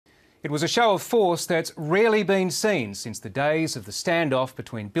It was a show of force that's rarely been seen since the days of the standoff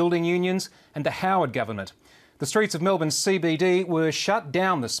between building unions and the Howard government. The streets of Melbourne's CBD were shut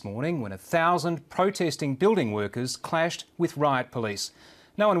down this morning when 1,000 protesting building workers clashed with riot police.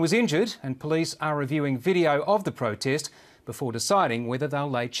 No one was injured, and police are reviewing video of the protest before deciding whether they'll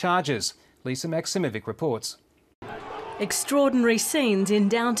lay charges. Lisa Maximovic reports. Extraordinary scenes in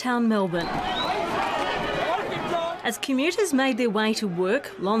downtown Melbourne. As commuters made their way to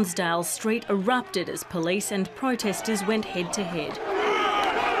work, Lonsdale Street erupted as police and protesters went head-to-head.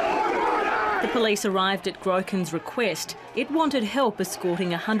 The police arrived at Grocon's request. It wanted help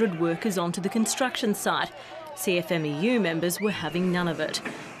escorting 100 workers onto the construction site. CFMEU members were having none of it.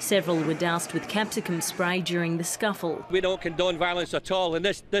 Several were doused with capsicum spray during the scuffle. We don't condone violence at all, and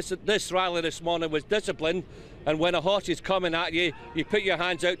this rally this morning was disciplined. And when a horse is coming at you, you put your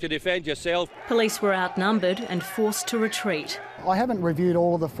hands out to defend yourself. Police were outnumbered and forced to retreat. I haven't reviewed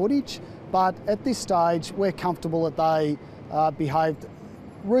all of the footage, but at this stage we're comfortable that they behaved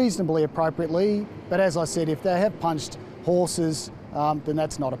reasonably appropriately. But as I said, if they have punched horses, then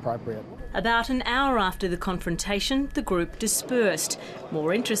that's not appropriate. About an hour after the confrontation, the group dispersed,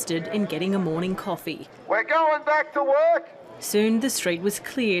 more interested in getting a morning coffee. We're going back to work. Soon the street was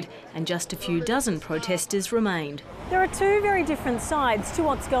cleared and just a few dozen protesters remained. There are two very different sides to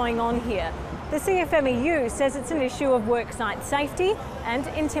what's going on here. The CFMEU says it's an issue of worksite safety and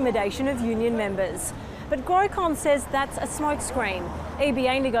intimidation of union members. But Grocon says that's a smokescreen.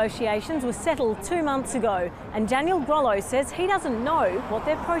 EBA negotiations were settled 2 months ago, and Daniel Grollo says he doesn't know what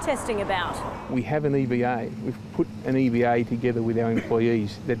they're protesting about. We have an EBA. We've put an EBA together with our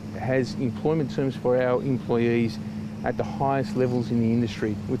employees that has employment terms for our employees at the highest levels in the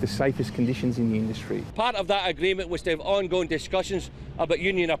industry, with the safest conditions in the industry. Part of that agreement was to have ongoing discussions about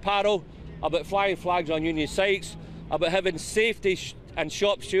union apparel, about flying flags on union sites, about having safety and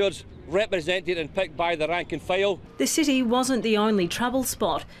shop stewards represented and picked by the rank and file. The city wasn't the only trouble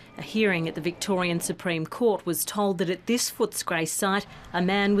spot. A hearing at the Victorian Supreme Court was told that at this Footscray site, a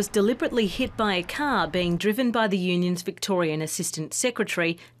man was deliberately hit by a car being driven by the union's Victorian Assistant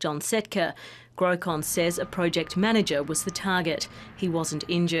Secretary, John Setka. Grocon says a project manager was the target. He wasn't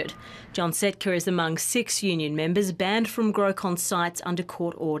injured. John Setka is among 6 union members banned from Grocon sites under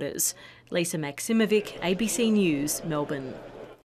court orders. Lisa Maximovic, ABC News, Melbourne.